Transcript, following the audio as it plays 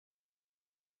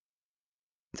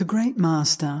The great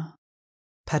master,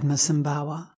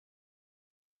 Padmasambhava,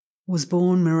 was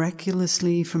born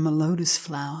miraculously from a lotus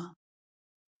flower.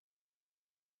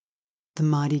 The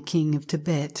mighty king of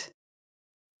Tibet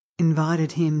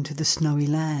invited him to the snowy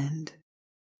land.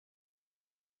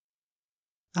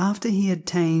 After he had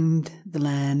tamed the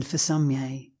land for some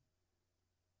years,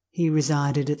 he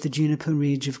resided at the Juniper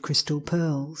Ridge of crystal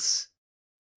pearls.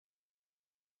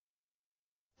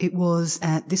 It was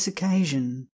at this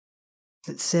occasion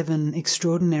that 7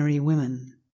 extraordinary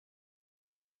women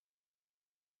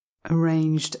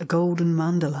arranged a golden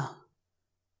mandala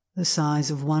the size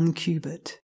of 1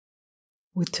 cubit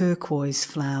with turquoise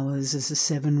flowers as the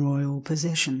 7 royal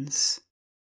possessions.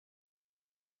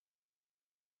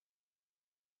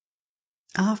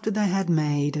 After they had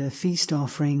made a feast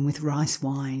offering with rice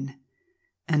wine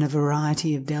and a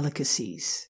variety of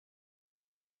delicacies,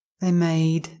 they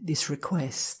made this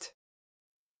request: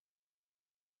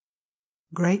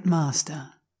 "Great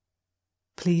Master,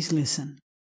 please listen.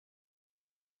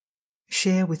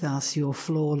 Share with us your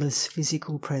flawless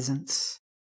physical presence,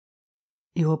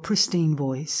 your pristine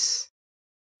voice,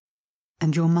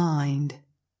 and your mind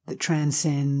that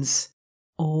transcends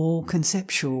all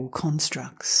conceptual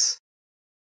constructs."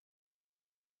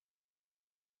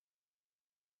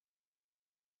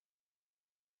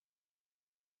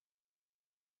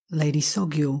 Lady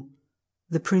Tsogyal,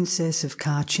 the princess of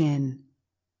Dzogchen,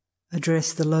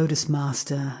 addressed the Lotus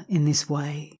Master in this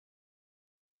way: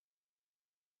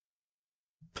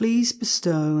 "Please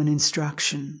bestow an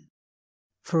instruction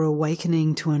for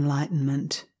awakening to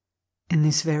enlightenment in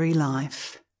this very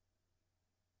life,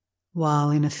 while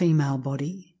in a female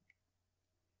body,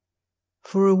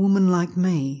 for a woman like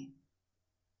me,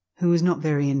 who is not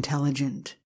very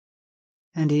intelligent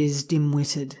and is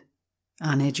dim-witted,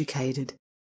 uneducated,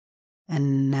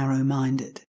 and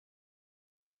narrow-minded.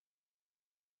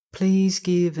 Please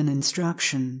give an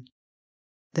instruction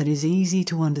that is easy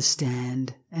to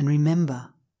understand and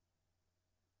remember,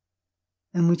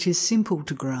 and which is simple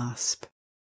to grasp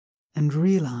and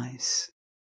realize."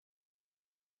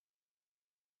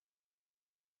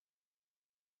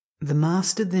 The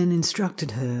Master then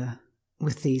instructed her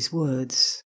with these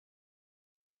words: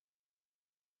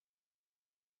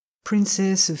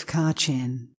 "Princess of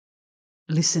Dzogchen,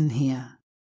 listen here.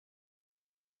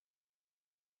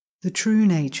 The true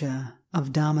nature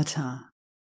of Dharmata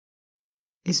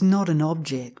is not an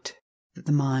object that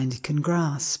the mind can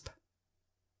grasp.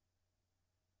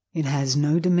 It has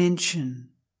no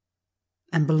dimension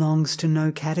and belongs to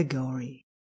no category.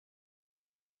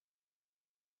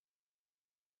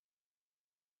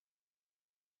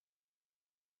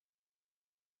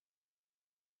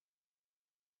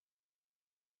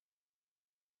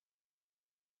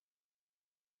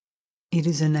 It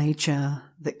is a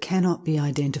nature that cannot be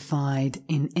identified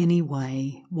in any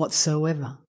way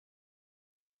whatsoever,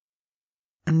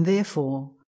 and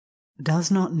therefore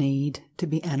does not need to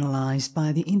be analysed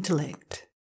by the intellect.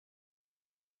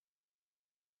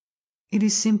 It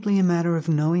is simply a matter of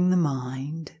knowing the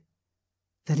mind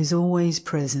that is always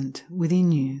present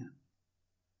within you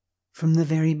from the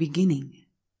very beginning.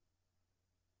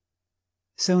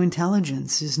 So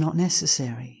intelligence is not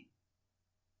necessary.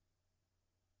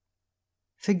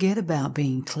 Forget about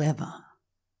being clever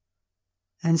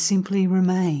and simply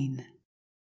remain.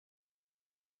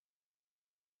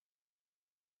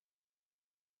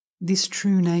 This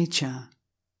true nature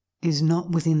is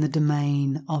not within the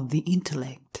domain of the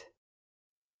intellect,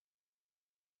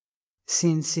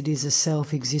 since it is a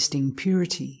self-existing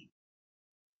purity,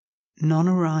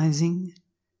 non-arising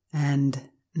and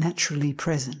naturally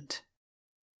present.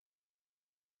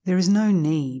 There is no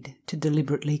need to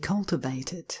deliberately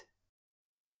cultivate it.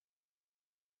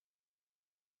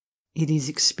 It is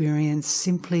experienced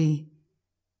simply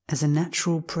as a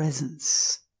natural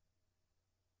presence.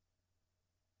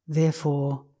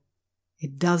 Therefore,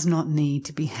 it does not need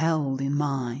to be held in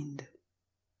mind,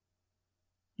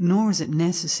 nor is it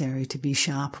necessary to be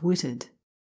sharp-witted.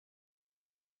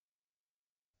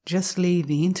 Just leave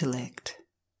the intellect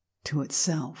to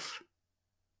itself.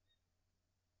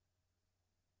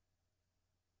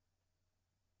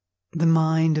 The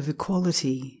mind of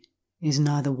equality is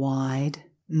neither wide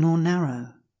nor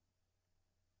narrow.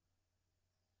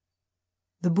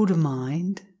 The Buddha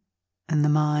mind and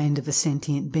the mind of a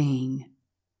sentient being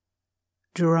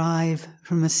derive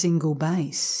from a single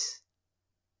base,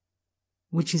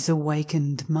 which is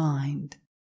awakened mind.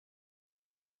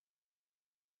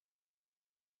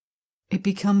 It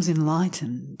becomes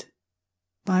enlightened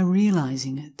by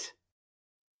realizing it,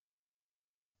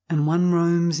 and one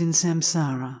roams in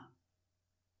samsara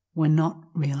when not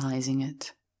realizing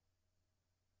it.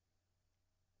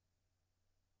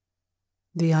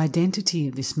 The identity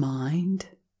of this mind,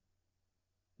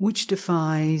 which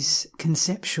defies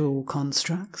conceptual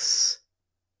constructs,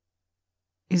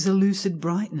 is a lucid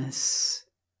brightness,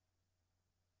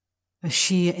 a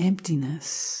sheer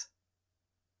emptiness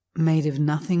made of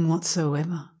nothing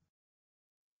whatsoever,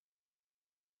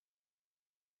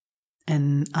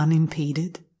 an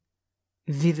unimpeded,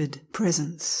 vivid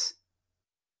presence.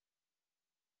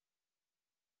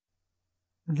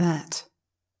 That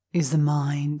is the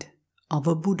mind of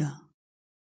a Buddha.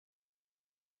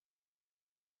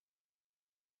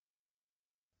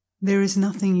 There is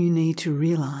nothing you need to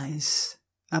realize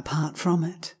apart from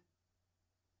it.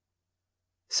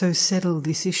 So settle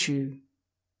this issue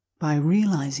by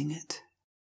realizing it.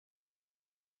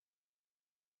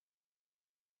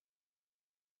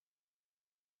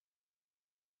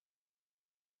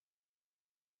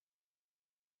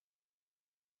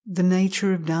 The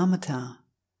nature of Dharmata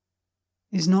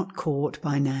is not caught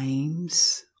by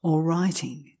names or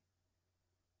writing,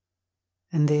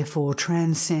 and therefore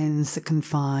transcends the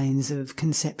confines of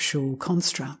conceptual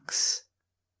constructs.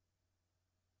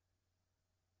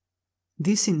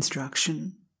 This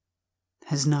instruction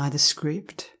has neither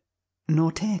script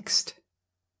nor text.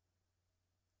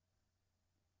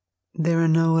 There are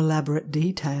no elaborate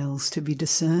details to be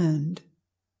discerned.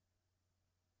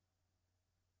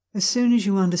 As soon as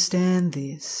you understand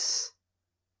this,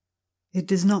 it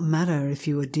does not matter if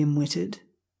you are dim-witted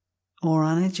or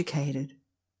uneducated.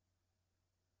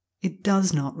 It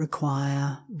does not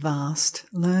require vast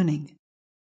learning.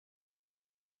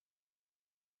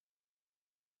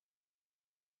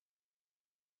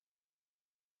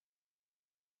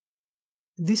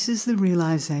 This is the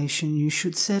realization you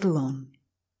should settle on.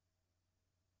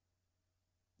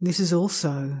 This is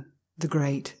also the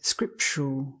great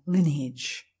scriptural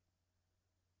lineage.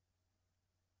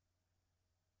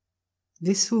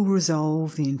 This will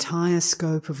resolve the entire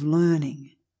scope of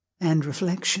learning and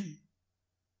reflection.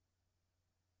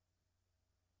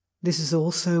 This is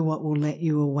also what will let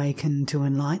you awaken to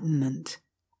enlightenment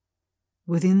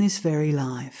within this very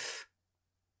life,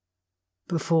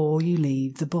 before you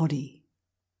leave the body.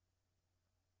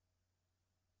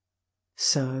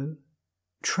 So,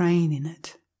 train in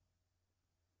it.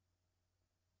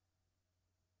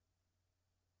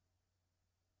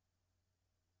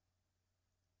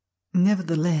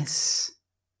 Nevertheless,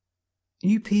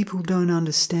 you people don't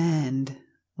understand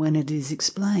when it is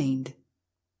explained.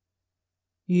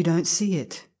 You don't see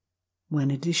it when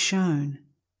it is shown.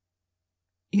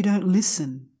 You don't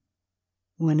listen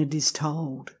when it is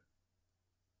told.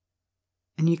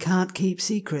 And you can't keep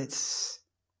secrets,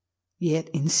 yet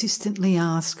insistently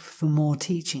ask for more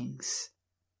teachings.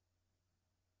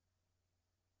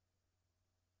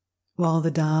 While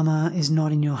the Dharma is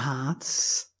not in your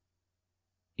hearts,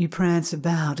 you prance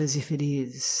about as if it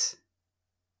is.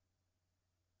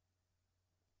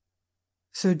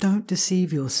 So don't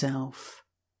deceive yourself,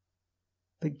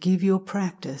 but give your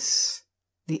practice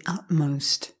the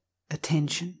utmost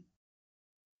attention.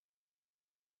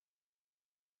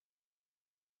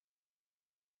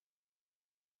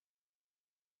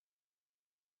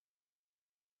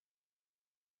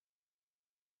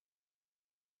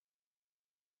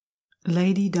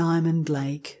 Lady Diamond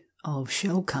Lake of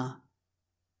Shelka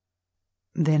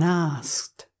then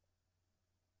asked,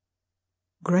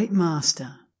 "Great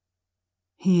Master,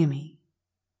 hear me.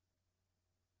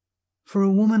 For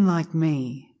a woman like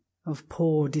me, of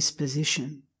poor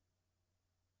disposition,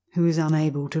 who is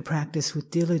unable to practice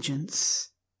with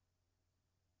diligence,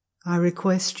 I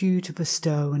request you to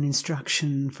bestow an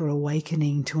instruction for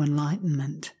awakening to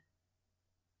enlightenment,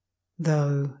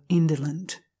 though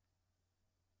indolent."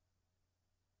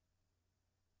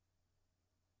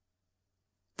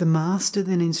 The Master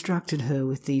then instructed her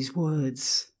with these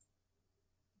words,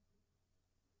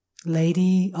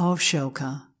 "Lady of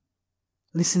Shelka,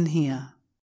 listen here.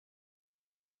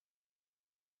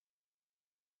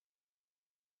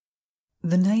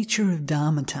 The nature of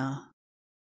Dharmata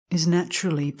is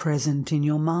naturally present in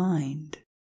your mind,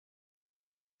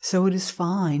 so it is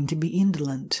fine to be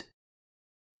indolent.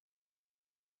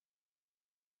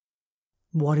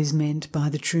 What is meant by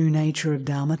the true nature of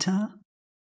Dharmata?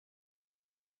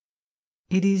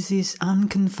 It is this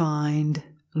unconfined,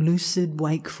 lucid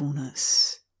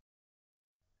wakefulness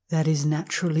that is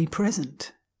naturally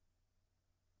present.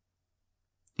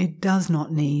 It does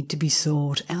not need to be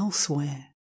sought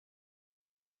elsewhere.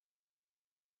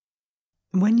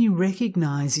 When you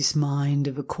recognize this mind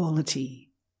of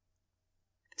equality,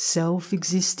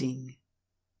 self-existing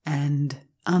and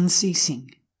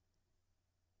unceasing,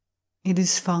 it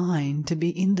is fine to be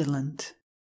indolent.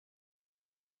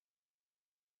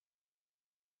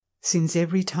 since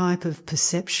every type of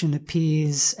perception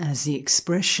appears as the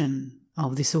expression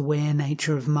of this aware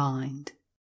nature of mind.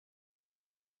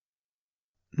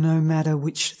 No matter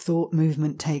which thought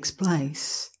movement takes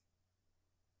place,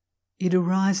 it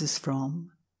arises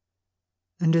from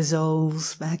and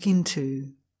dissolves back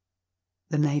into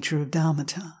the nature of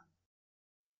Dharmata.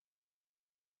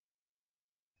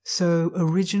 So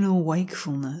original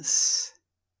wakefulness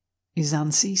is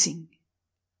unceasing.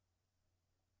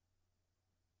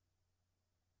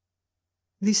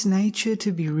 This nature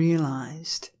to be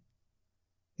realized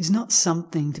is not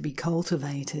something to be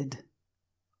cultivated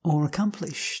or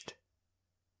accomplished.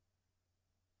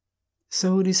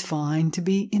 So it is fine to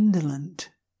be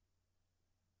indolent.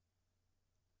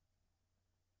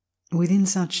 Within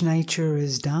such nature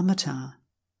as Dharmata,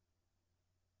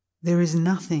 there is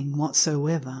nothing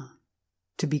whatsoever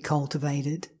to be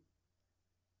cultivated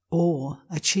or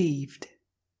achieved.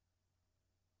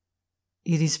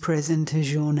 It is present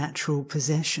as your natural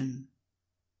possession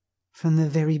from the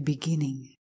very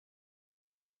beginning.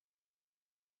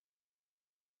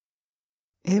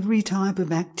 Every type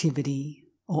of activity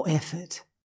or effort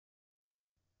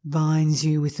binds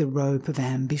you with the rope of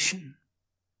ambition.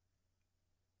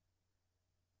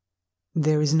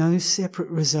 There is no separate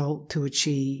result to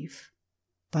achieve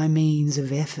by means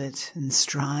of effort and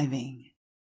striving.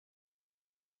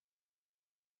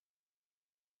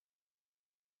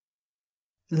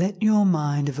 Let your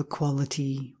mind of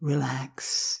equality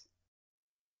relax,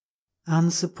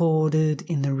 unsupported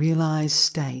in the realized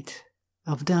state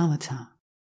of Dharmata.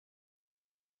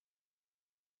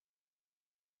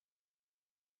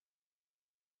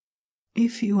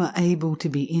 If you are able to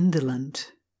be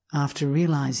indolent after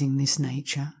realizing this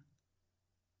nature,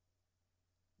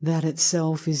 that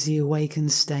itself is the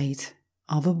awakened state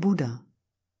of a Buddha.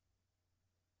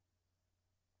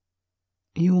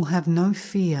 You will have no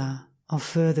fear of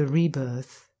further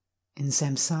rebirth in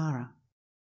samsara.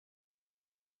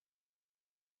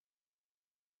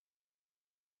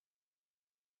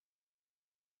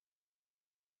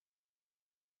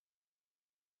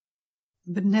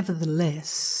 But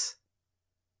nevertheless,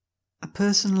 a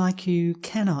person like you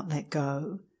cannot let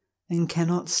go and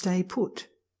cannot stay put.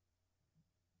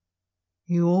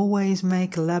 You always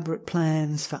make elaborate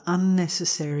plans for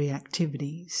unnecessary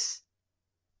activities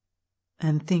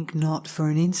and think not for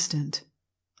an instant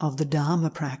of the Dharma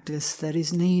practice that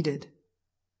is needed.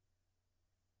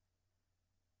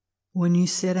 When you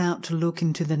set out to look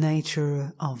into the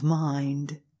nature of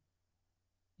mind,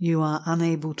 you are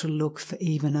unable to look for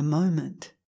even a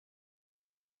moment.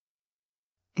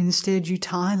 Instead, you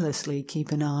tirelessly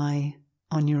keep an eye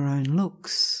on your own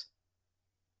looks,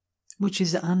 which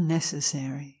is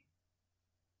unnecessary.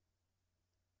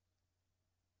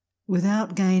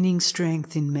 Without gaining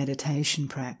strength in meditation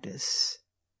practice,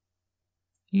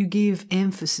 you give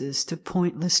emphasis to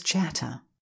pointless chatter,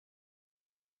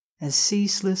 as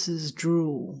ceaseless as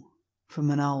drool from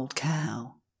an old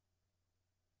cow.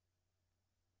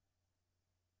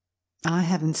 I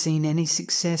haven't seen any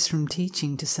success from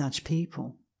teaching to such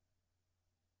people.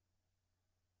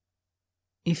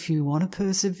 If you want to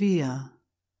persevere,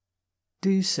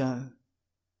 do so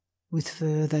with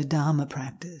further Dharma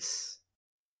practice.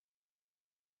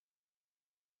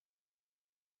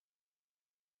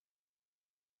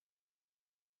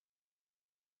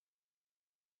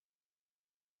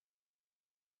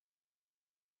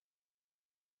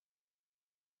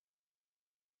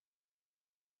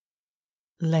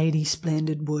 Lady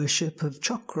Splendid Worship of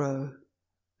Chokro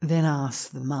then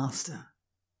asked the Master,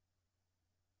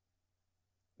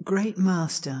 "Great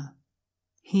Master,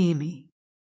 hear me.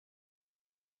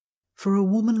 For a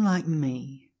woman like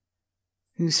me,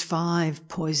 whose 5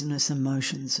 poisonous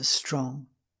emotions are strong,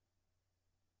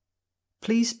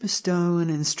 please bestow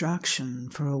an instruction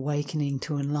for awakening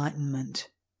to enlightenment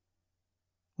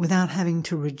without having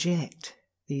to reject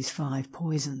these 5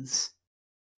 poisons."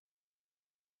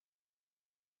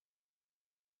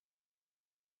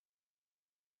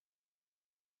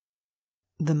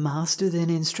 The Master then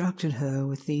instructed her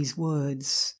with these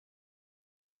words,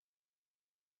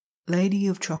 "Lady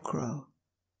of Chokro,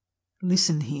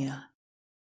 listen here.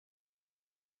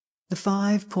 The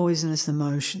 5 poisonous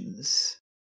emotions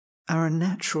are a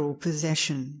natural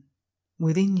possession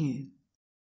within you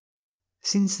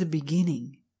since the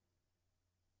beginning,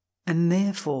 and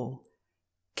therefore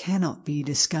cannot be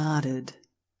discarded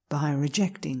by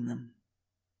rejecting them.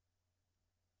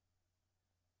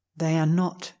 They are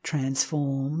not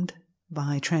transformed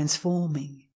by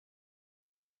transforming,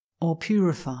 or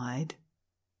purified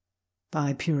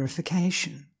by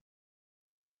purification.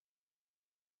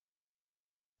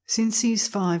 Since these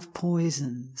 5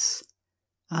 poisons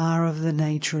are of the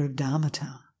nature of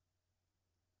dharmata.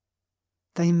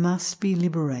 They must be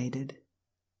liberated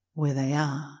where they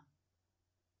are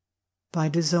by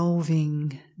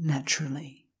dissolving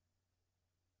naturally.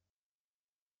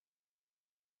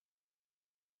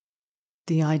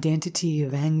 The identity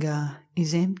of anger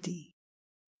is empty.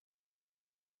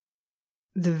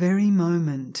 The very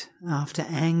moment after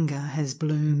anger has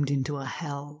bloomed into a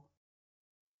hell,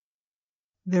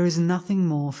 there is nothing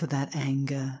more for that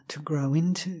anger to grow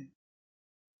into.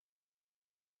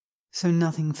 So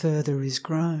nothing further is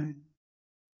grown.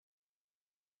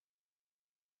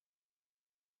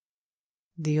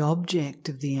 The object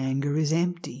of the anger is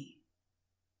empty,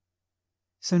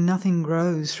 so nothing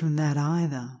grows from that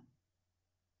either.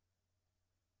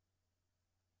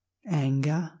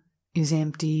 Anger is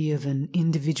empty of an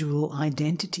individual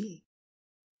identity,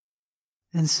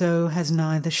 and so has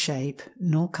neither shape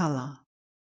nor colour,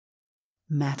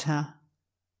 matter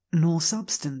nor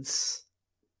substance,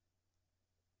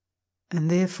 and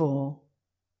therefore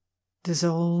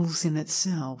dissolves in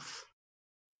itself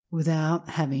without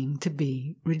having to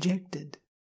be rejected.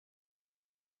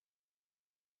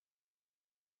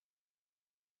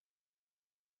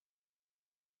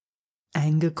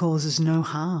 Anger causes no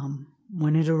harm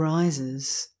when it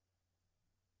arises,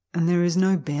 and there is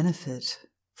no benefit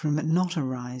from it not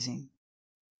arising.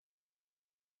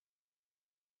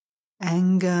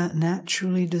 Anger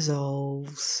naturally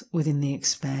dissolves within the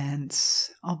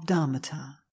expanse of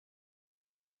dharmata.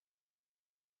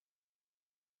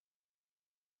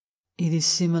 It is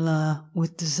similar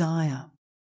with desire,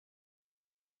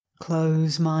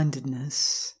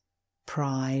 close-mindedness,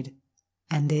 pride,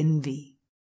 and envy.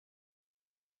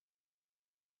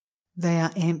 They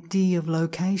are empty of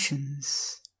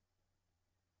locations,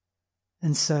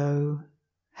 and so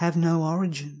have no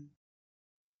origin.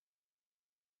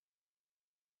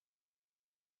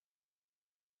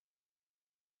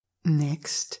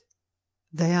 Next,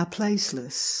 they are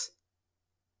placeless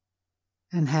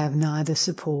and have neither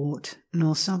support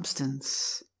nor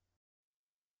substance.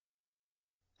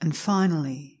 And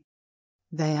finally,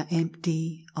 they are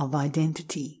empty of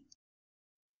identity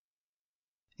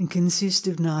and consist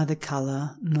of neither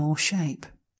colour nor shape.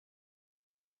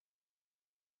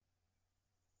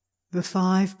 The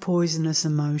 5 poisonous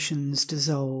emotions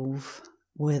dissolve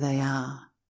where they are,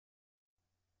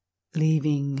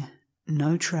 leaving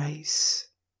no trace.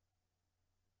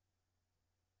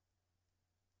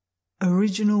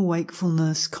 Original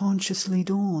wakefulness consciously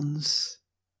dawns.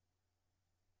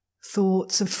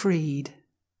 Thoughts are freed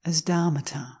as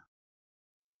dharmata.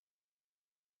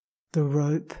 The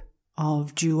rope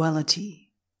of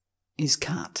duality is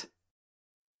cut.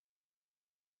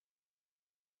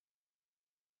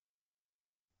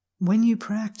 When you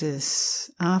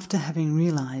practice after having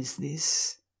realized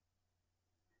this,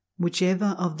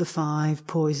 whichever of the 5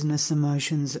 poisonous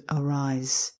emotions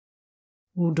arise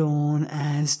will dawn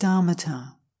as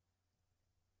dharmata.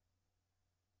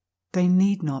 They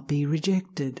need not be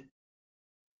rejected.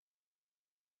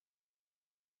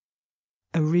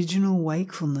 Original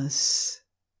wakefulness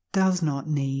does not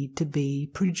need to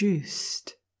be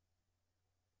produced.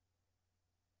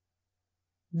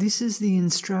 This is the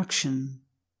instruction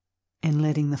in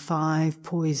letting the 5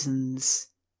 poisons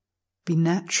be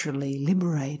naturally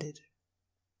liberated.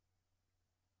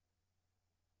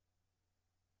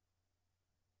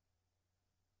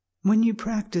 When you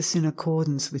practice in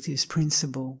accordance with this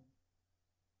principle,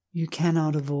 you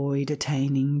cannot avoid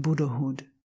attaining Buddhahood.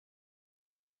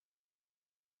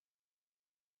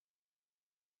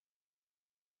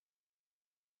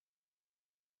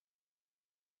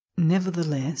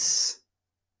 Nevertheless,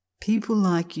 people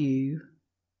like you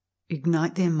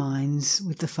ignite their minds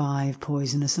with the 5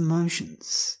 poisonous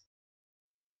emotions.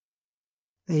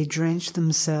 They drench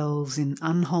themselves in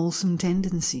unwholesome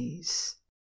tendencies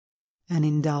and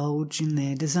indulge in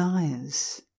their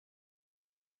desires.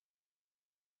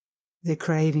 Their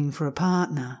craving for a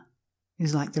partner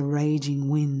is like the raging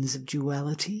winds of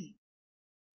duality.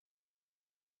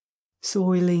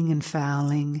 Soiling and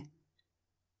fouling,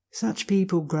 such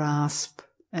people grasp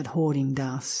at hoarding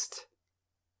dust.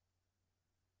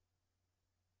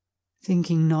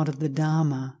 Thinking not of the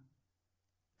Dharma,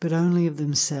 but only of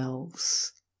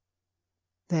themselves,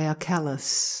 they are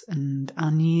callous and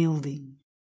unyielding.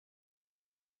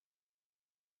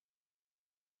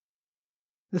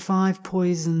 The 5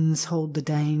 poisons hold the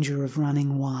danger of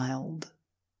running wild,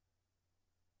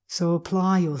 so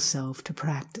apply yourself to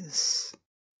practice.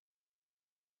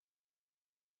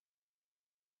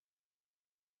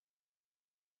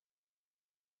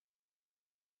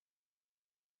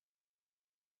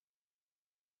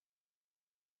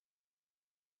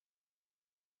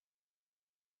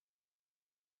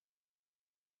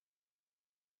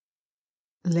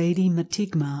 Lady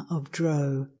Matigma of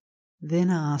Dro then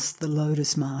asked the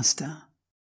Lotus Master,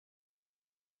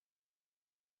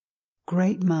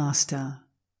 "Great Master,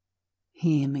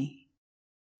 hear me.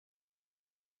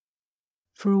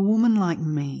 For a woman like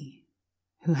me,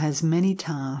 who has many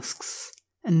tasks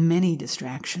and many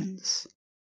distractions,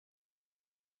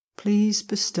 please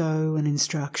bestow an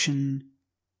instruction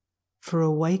for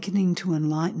awakening to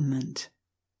enlightenment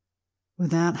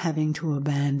without having to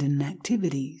abandon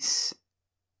activities."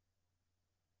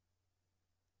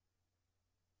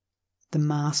 The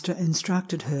Master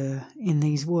instructed her in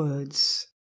these words,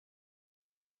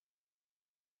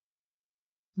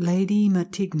 "Lady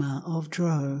Matigma of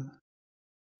Dro,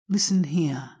 listen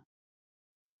here.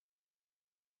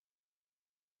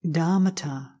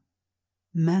 Dharmata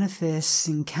manifests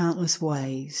in countless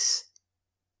ways,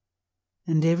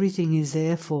 and everything is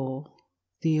therefore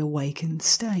the awakened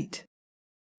state.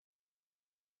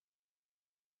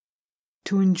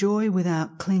 To enjoy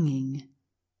without clinging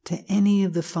to any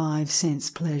of the 5 sense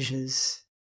pleasures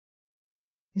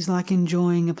is like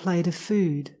enjoying a plate of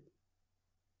food.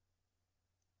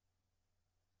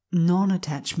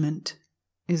 Non-attachment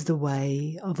is the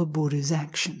way of a Buddha's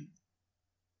action.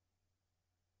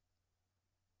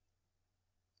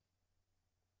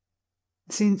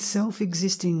 Since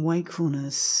self-existing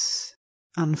wakefulness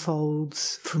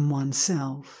unfolds from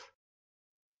oneself,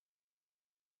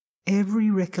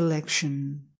 every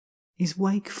recollection is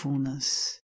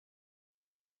wakefulness.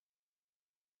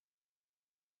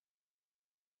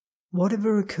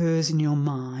 Whatever occurs in your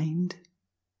mind,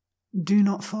 do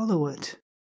not follow it.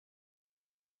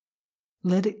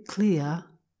 Let it clear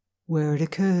where it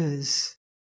occurs.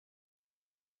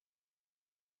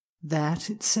 That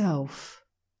itself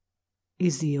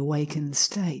is the awakened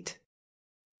state.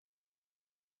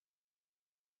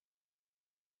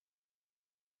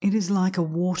 It is like a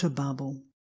water bubble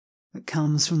that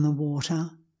comes from the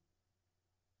water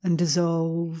and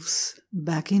dissolves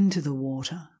back into the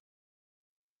water.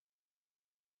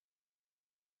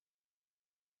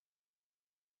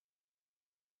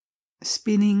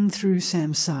 Spinning through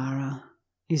samsara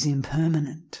is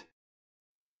impermanent.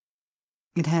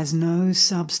 It has no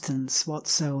substance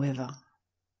whatsoever.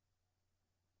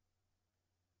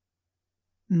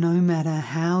 No matter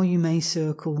how you may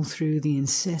circle through the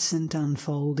incessant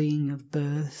unfolding of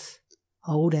birth,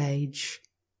 old age,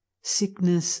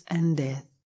 sickness and death,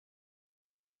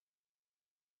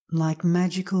 like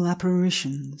magical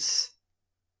apparitions,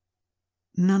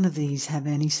 none of these have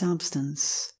any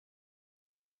substance,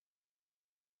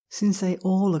 since they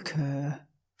all occur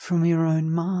from your own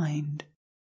mind.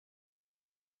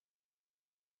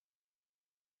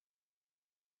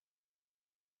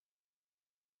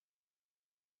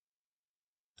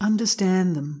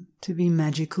 Understand them to be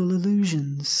magical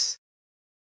illusions.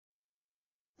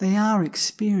 They are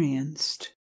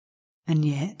experienced, and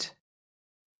yet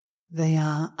they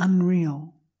are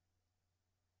unreal.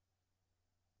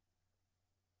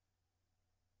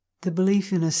 The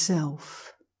belief in a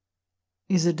self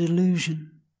is a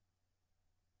delusion.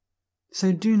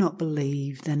 So do not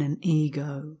believe that an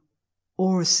ego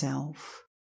or a self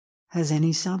has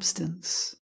any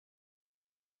substance.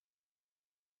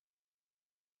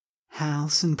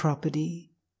 House and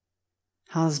property,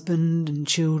 husband and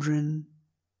children,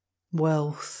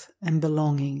 wealth and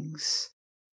belongings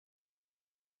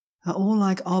are all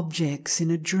like objects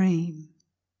in a dream.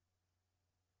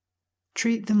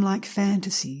 Treat them like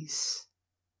fantasies,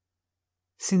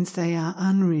 since they are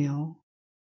unreal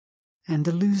and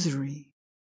illusory.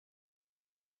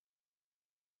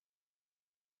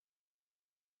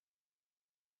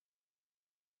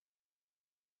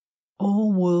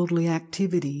 All worldly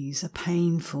activities are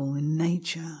painful in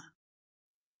nature,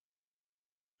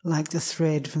 like the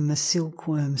thread from a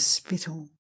silkworm's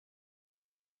spittle.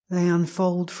 They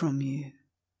unfold from you,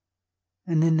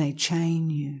 and then they chain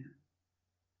you.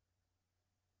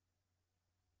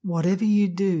 Whatever you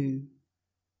do,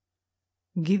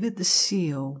 give it the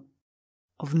seal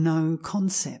of no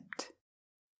concept,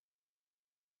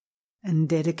 and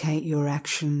dedicate your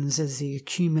actions as the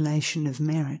accumulation of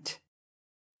merit.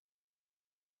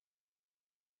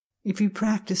 If you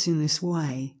practice in this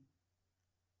way,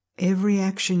 every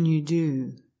action you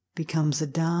do becomes a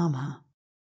dharma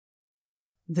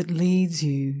that leads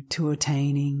you to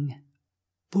attaining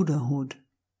Buddhahood.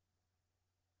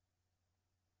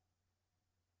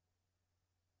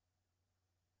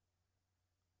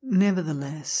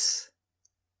 Nevertheless,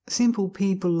 simple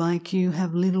people like you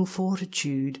have little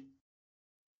fortitude.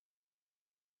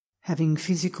 Having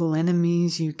physical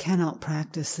enemies, you cannot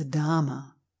practice the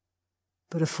Dharma,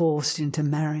 but are forced into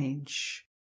marriage.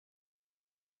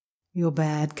 Your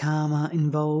bad karma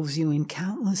involves you in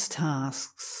countless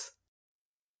tasks,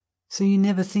 so you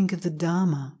never think of the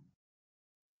Dharma.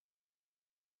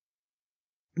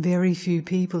 Very few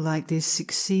people like this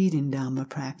succeed in Dharma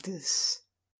practice,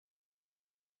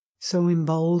 so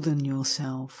embolden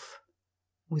yourself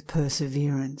with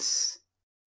perseverance.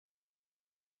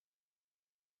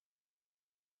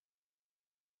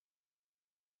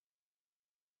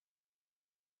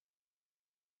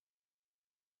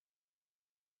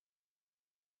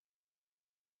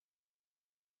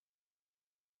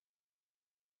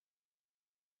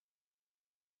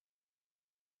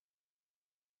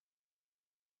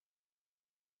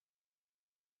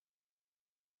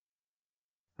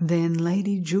 Then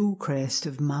Lady Jewelcrest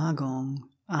of Margong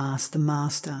asked the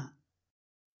Master,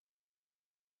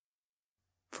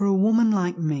 "For a woman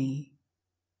like me,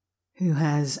 who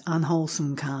has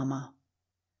unwholesome karma,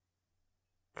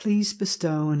 please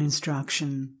bestow an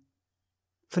instruction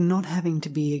for not having to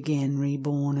be again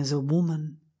reborn as a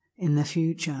woman in the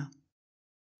future."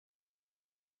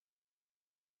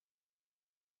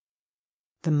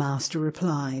 The Master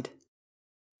replied,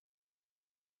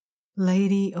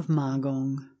 "Lady of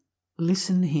Margong,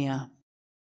 listen here.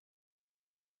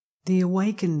 The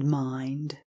awakened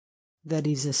mind, that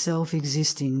is a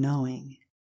self-existing knowing,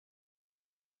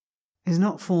 is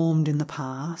not formed in the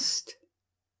past,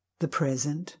 the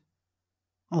present,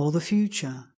 or the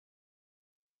future.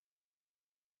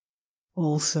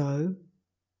 Also,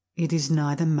 it is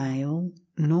neither male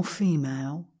nor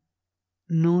female,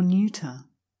 nor neuter,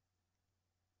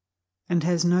 and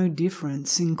has no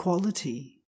difference in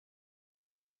quality.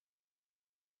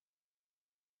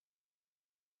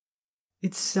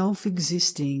 Its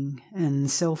self-existing and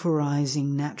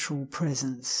self-arising natural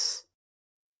presence,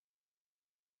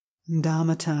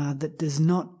 Dharmata that does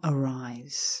not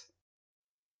arise,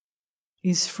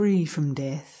 is free from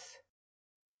death,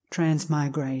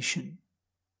 transmigration,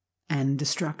 and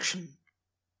destruction.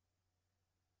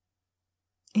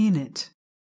 In it,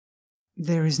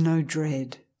 there is no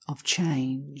dread of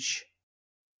change.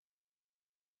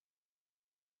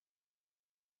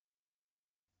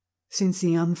 Since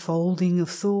the unfolding of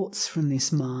thoughts from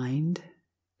this mind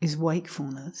is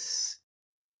wakefulness,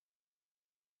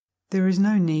 there is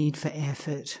no need for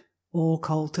effort or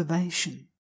cultivation.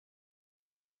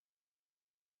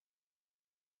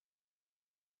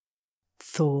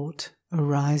 Thought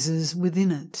arises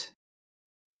within it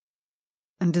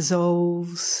and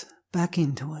dissolves back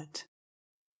into it,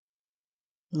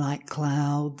 like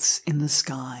clouds in the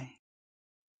sky.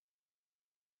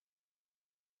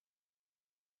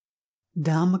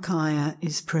 Dharmakaya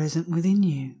is present within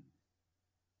you.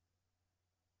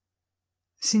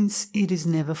 Since it is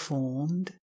never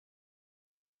formed,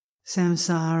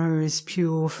 samsara is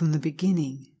pure from the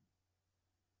beginning.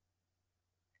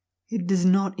 It does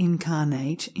not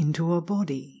incarnate into a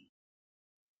body.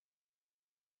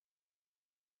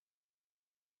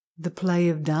 The play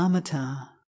of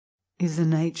Dharmata is the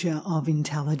nature of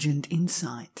intelligent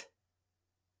insight.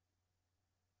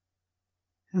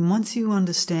 And once you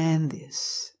understand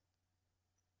this,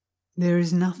 there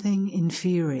is nothing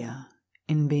inferior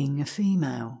in being a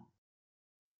female.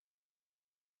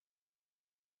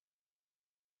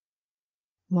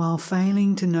 While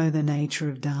failing to know the nature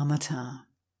of Dharmata,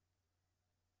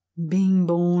 being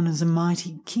born as a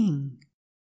mighty king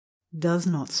does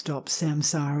not stop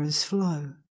samsara's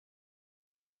flow.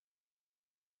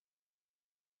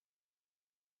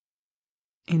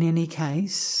 In any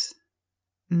case,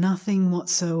 nothing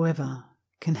whatsoever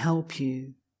can help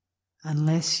you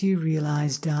unless you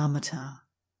realize Dharmata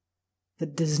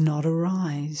that does not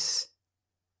arise.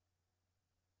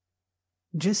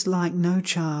 Just like no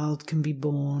child can be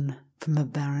born from a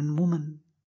barren woman.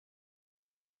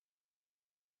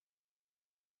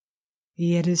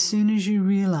 Yet as soon as you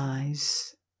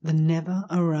realize the never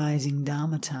arising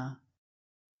Dharmata,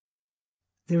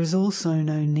 there is also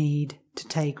no need to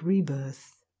take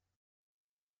rebirth.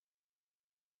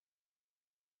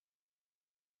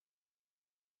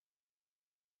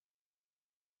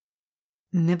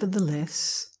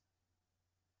 Nevertheless,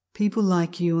 people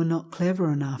like you are not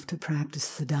clever enough to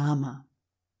practice the Dharma.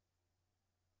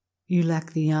 You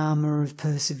lack the armour of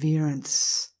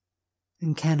perseverance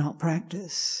and cannot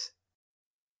practice.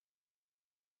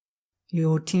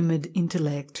 Your timid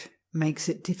intellect makes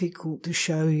it difficult to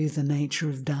show you the nature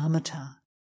of Dharmata.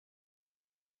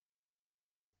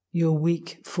 Your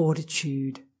weak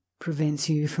fortitude prevents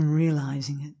you from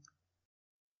realizing it.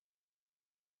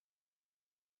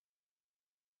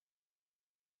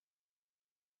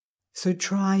 So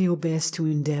try your best to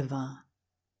endeavour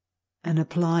and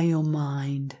apply your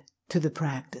mind to the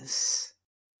practice.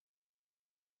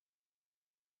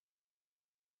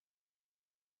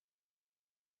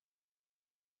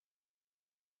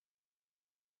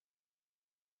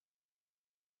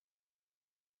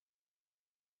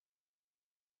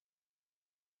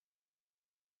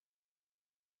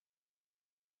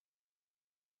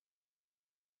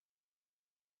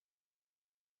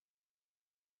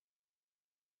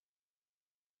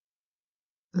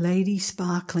 Lady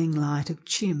Sparkling Light of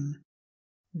Chim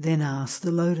then asked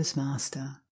the Lotus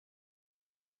Master,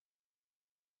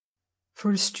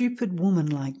 "For a stupid woman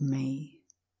like me,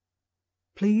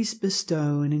 please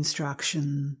bestow an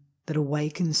instruction that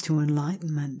awakens to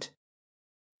enlightenment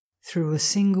through a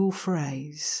single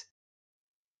phrase."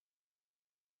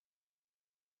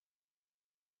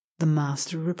 The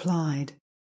Master replied,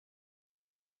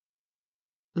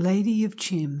 "Lady of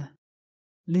Chim,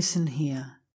 listen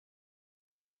here.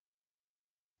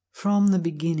 From the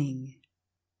beginning,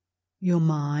 your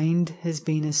mind has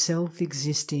been a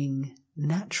self-existing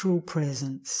natural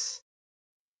presence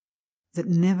that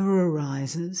never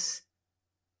arises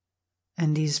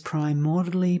and is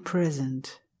primordially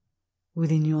present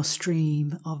within your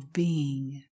stream of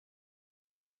being.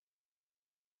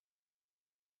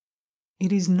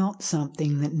 It is not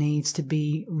something that needs to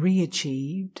be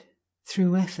re-achieved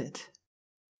through effort.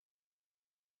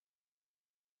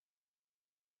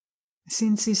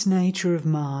 Since this nature of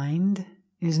mind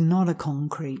is not a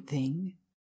concrete thing,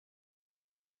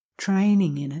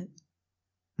 training in it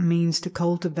means to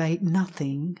cultivate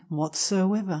nothing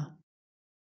whatsoever.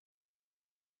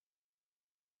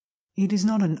 It is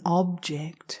not an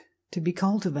object to be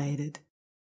cultivated,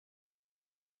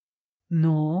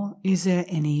 nor is there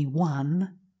any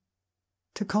one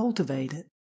to cultivate it.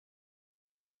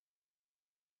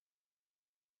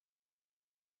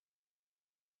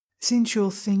 Since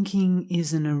your thinking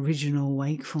is an original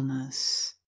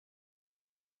wakefulness,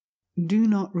 do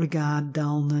not regard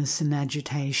dullness and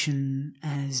agitation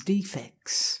as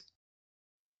defects.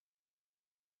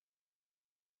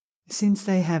 Since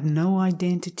they have no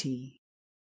identity,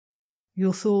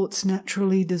 your thoughts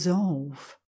naturally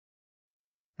dissolve,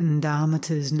 and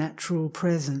Dharmata's natural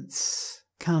presence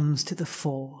comes to the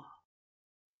fore.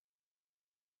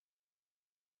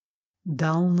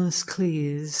 Dullness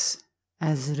clears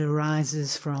as it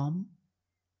arises from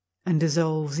and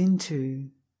dissolves into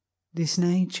this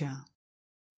nature.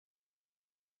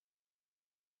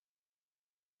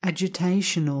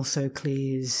 Agitation also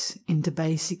clears into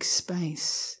basic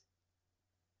space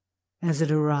as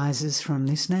it arises from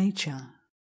this nature.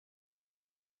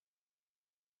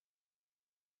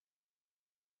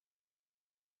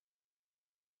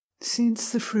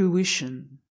 Since the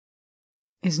fruition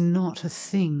is not a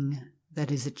thing that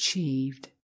is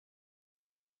achieved,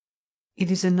 it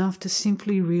is enough to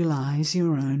simply realize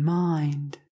your own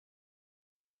mind.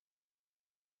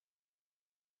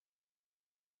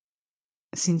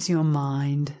 Since your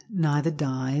mind neither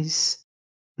dies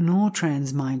nor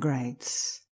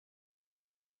transmigrates,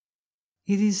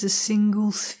 it is a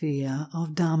single sphere of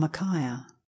Dharmakaya.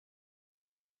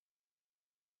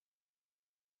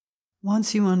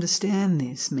 Once you understand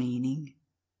this meaning,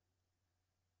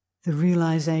 the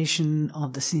realization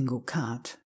of the single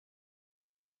cut,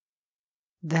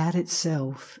 that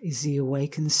itself is the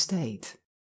awakened state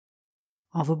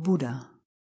of a Buddha.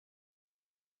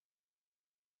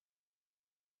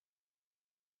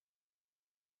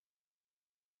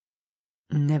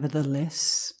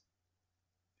 Nevertheless,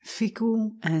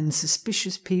 fickle and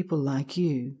suspicious people like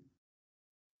you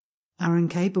are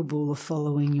incapable of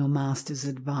following your master's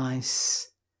advice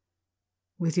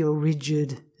with your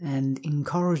rigid and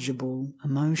incorrigible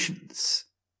emotions.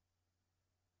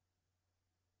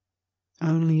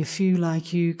 Only a few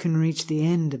like you can reach the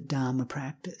end of Dharma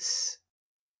practice.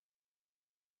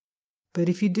 But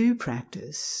if you do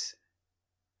practice,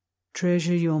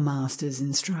 treasure your master's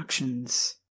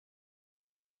instructions.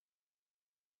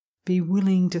 Be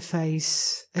willing to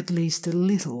face at least a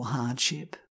little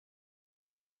hardship.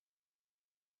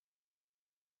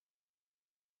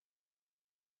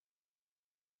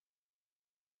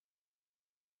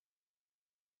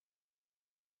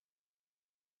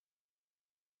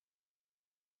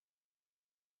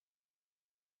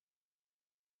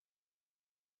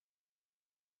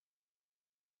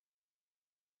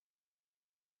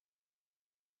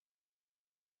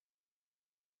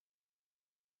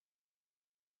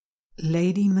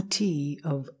 Lady Mati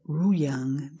of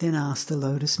Ruyang then asked the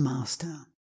Lotus Master,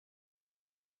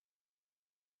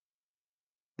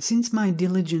 "Since my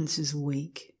diligence is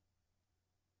weak,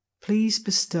 please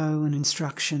bestow an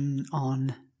instruction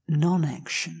on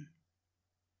non-action."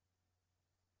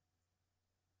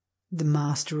 The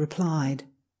Master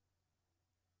replied,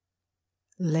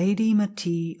 "Lady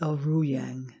Mati of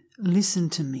Ruyang,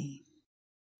 listen to me.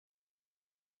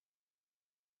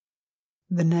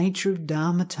 The nature of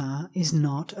Dharmata is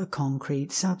not a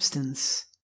concrete substance,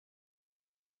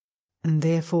 and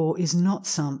therefore is not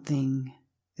something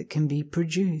that can be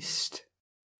produced.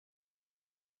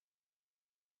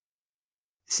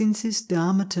 Since this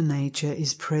Dharmata nature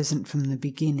is present from the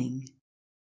beginning,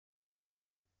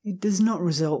 It does not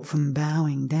result from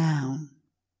bowing down.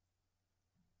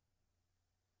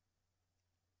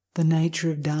 The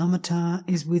nature of Dharmata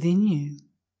is within you,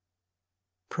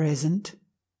 present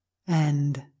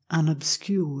and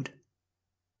unobscured.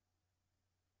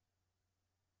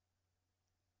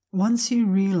 Once you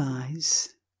realize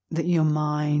that your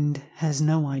mind has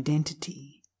no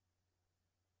identity,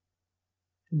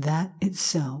 that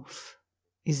itself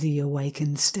is the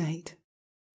awakened state.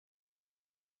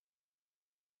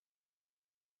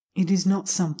 It is not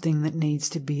something that needs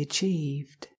to be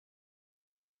achieved.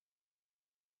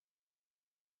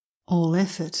 All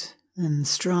effort and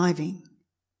striving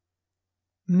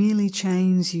merely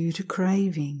chains you to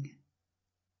craving.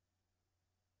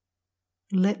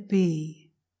 Let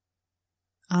be,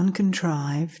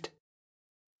 uncontrived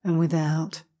and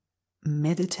without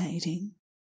meditating.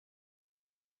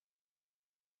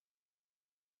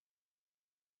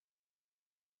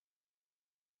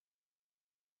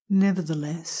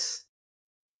 Nevertheless,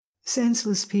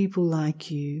 senseless people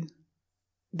like you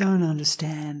don't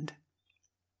understand,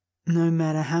 no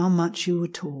matter how much you were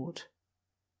taught.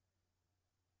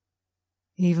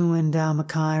 Even when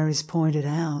Dharmakaya is pointed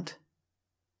out,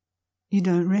 you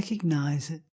don't recognize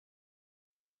it.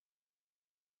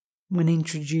 When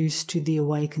introduced to the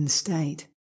awakened state,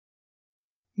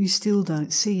 you still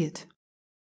don't see it.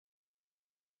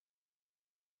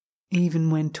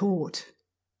 Even when taught,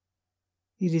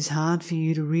 it is hard for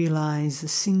you to realize the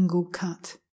single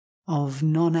cut of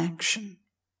non-action.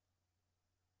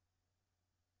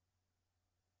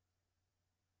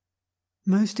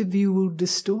 Most of you will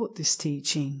distort this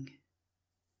teaching,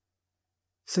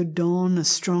 so don a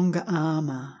stronger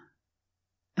armor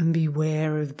and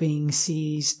beware of being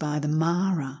seized by the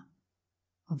Mara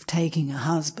of taking a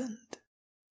husband.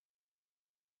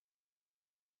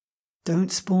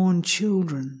 Don't spawn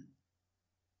children.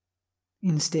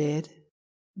 Instead,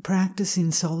 practice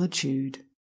in solitude,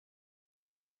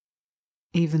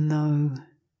 even though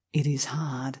it is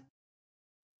hard.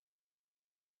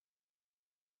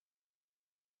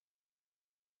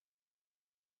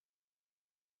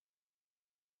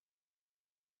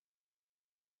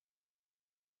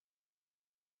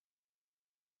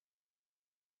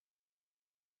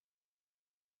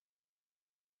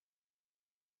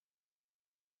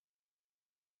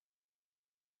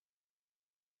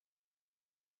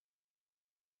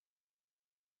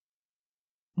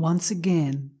 Once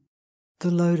again, the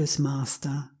Lotus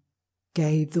Master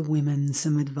gave the women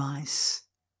some advice.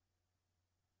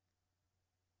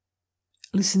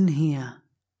 Listen here,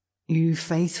 you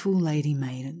faithful lady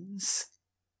maidens.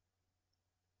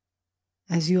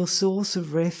 As your source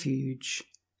of refuge,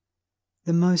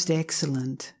 the most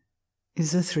excellent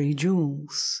is the 3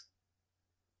 jewels.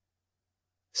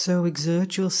 So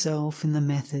exert yourself in the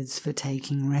methods for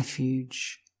taking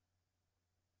refuge.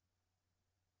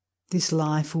 This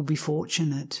life will be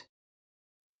fortunate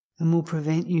and will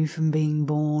prevent you from being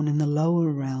born in the lower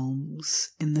realms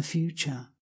in the future.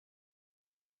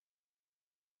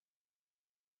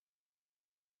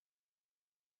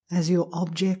 As your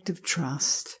object of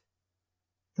trust,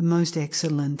 the most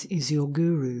excellent is your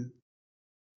guru.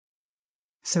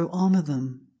 So honor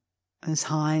them as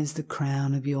high as the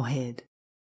crown of your head.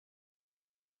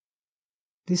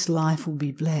 This life will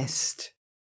be blessed,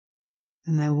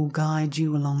 and they will guide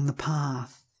you along the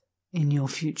path in your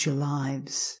future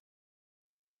lives.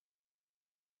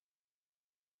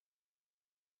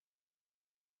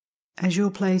 As your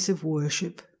place of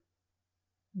worship,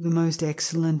 the most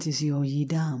excellent is your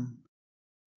yidam.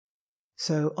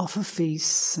 So offer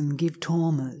feasts and give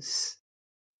tormas.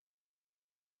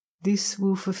 This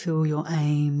will fulfill your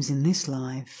aims in this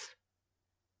life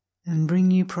and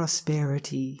bring you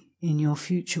prosperity in your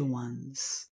future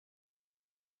ones.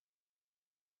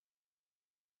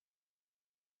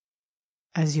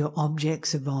 As your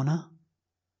objects of honor,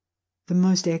 the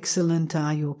most excellent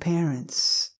are your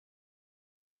parents,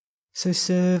 so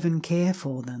serve and care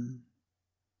for them.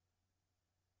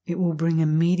 It will bring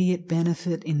immediate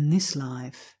benefit in this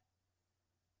life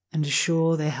and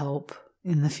assure their help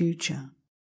in the future.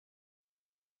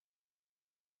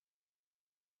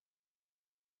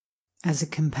 As a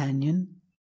companion,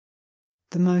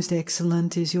 the most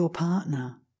excellent is your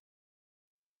partner.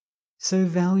 So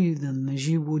value them as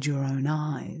you would your own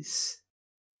eyes.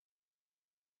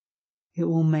 It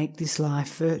will make this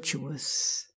life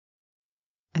virtuous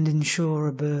and ensure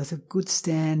a birth of good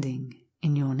standing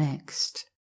in your next.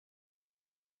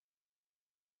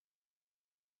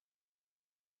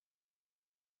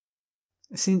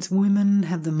 Since women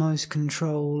have the most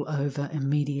control over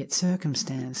immediate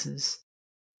circumstances,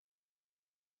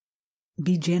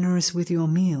 be generous with your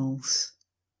meals.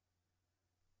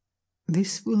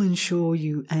 This will ensure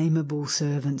you amiable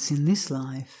servants in this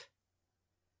life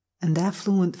and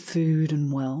affluent food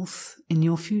and wealth in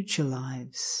your future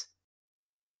lives.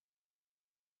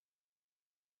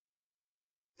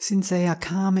 Since they are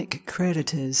karmic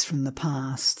creditors from the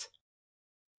past,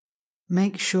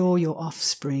 make sure your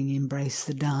offspring embrace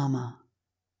the Dharma.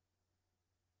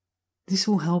 This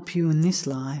will help you in this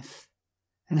life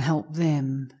and help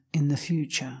them in the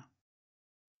future.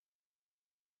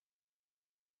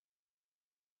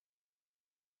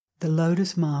 The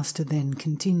Lotus Master then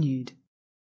continued,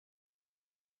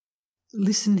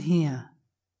 "Listen here,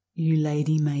 you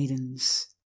lady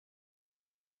maidens.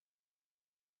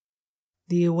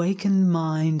 The awakened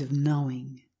mind of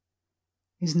knowing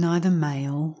is neither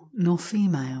male nor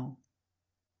female.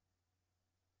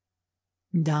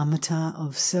 Dharmata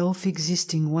of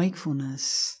self-existing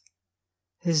wakefulness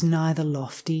has neither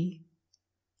lofty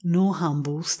nor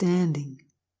humble standing.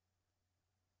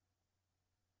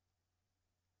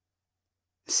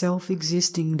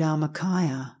 Self-existing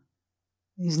Dharmakaya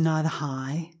is neither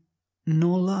high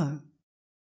nor low.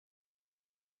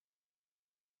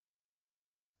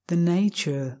 The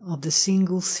nature of the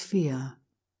single sphere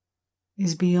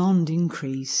is beyond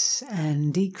increase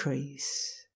and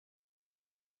decrease.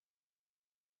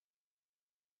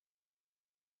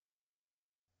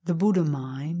 The Buddha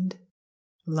mind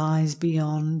lies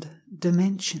beyond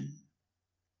dimension.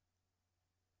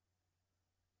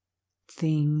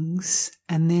 Things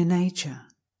and their nature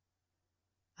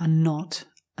are not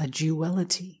a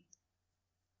duality.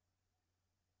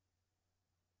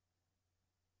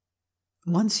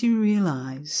 Once you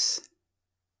realize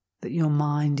that your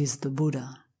mind is the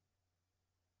Buddha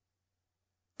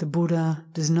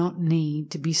does not need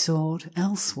to be sought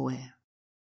elsewhere.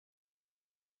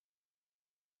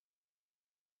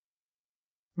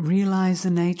 Realize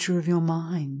the nature of your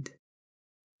mind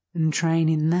and train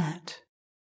in that.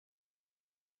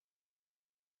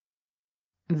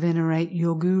 Venerate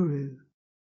your Guru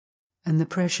and the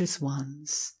precious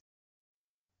ones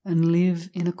and live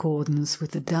in accordance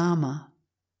with the Dharma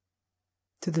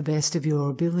to the best of your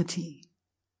ability.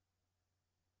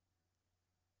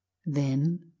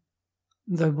 Then,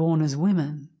 though born as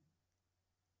women,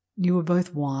 you are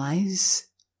both wise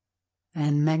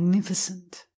and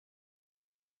magnificent.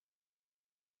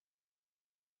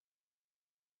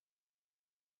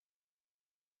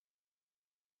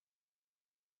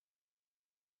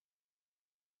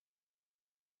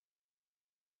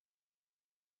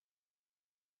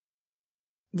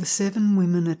 The 7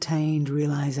 women attained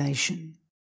realization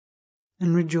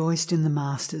and rejoiced in the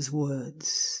Master's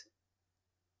words.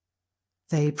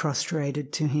 They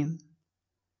prostrated to him,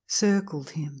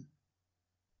 circled him,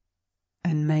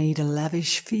 and made a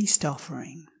lavish feast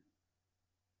offering.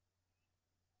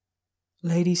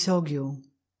 Lady Tsogyal,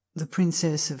 the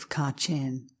Princess of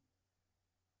Kachin,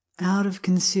 out of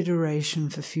consideration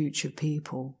for future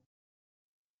people,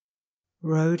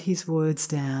 wrote his words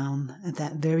down at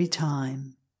that very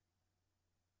time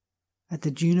at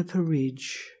the Juniper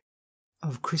Ridge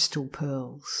of crystal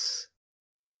pearls.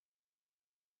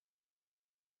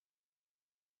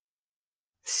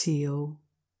 Seal,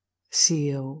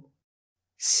 seal,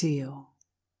 seal.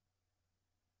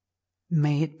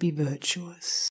 May it be virtuous.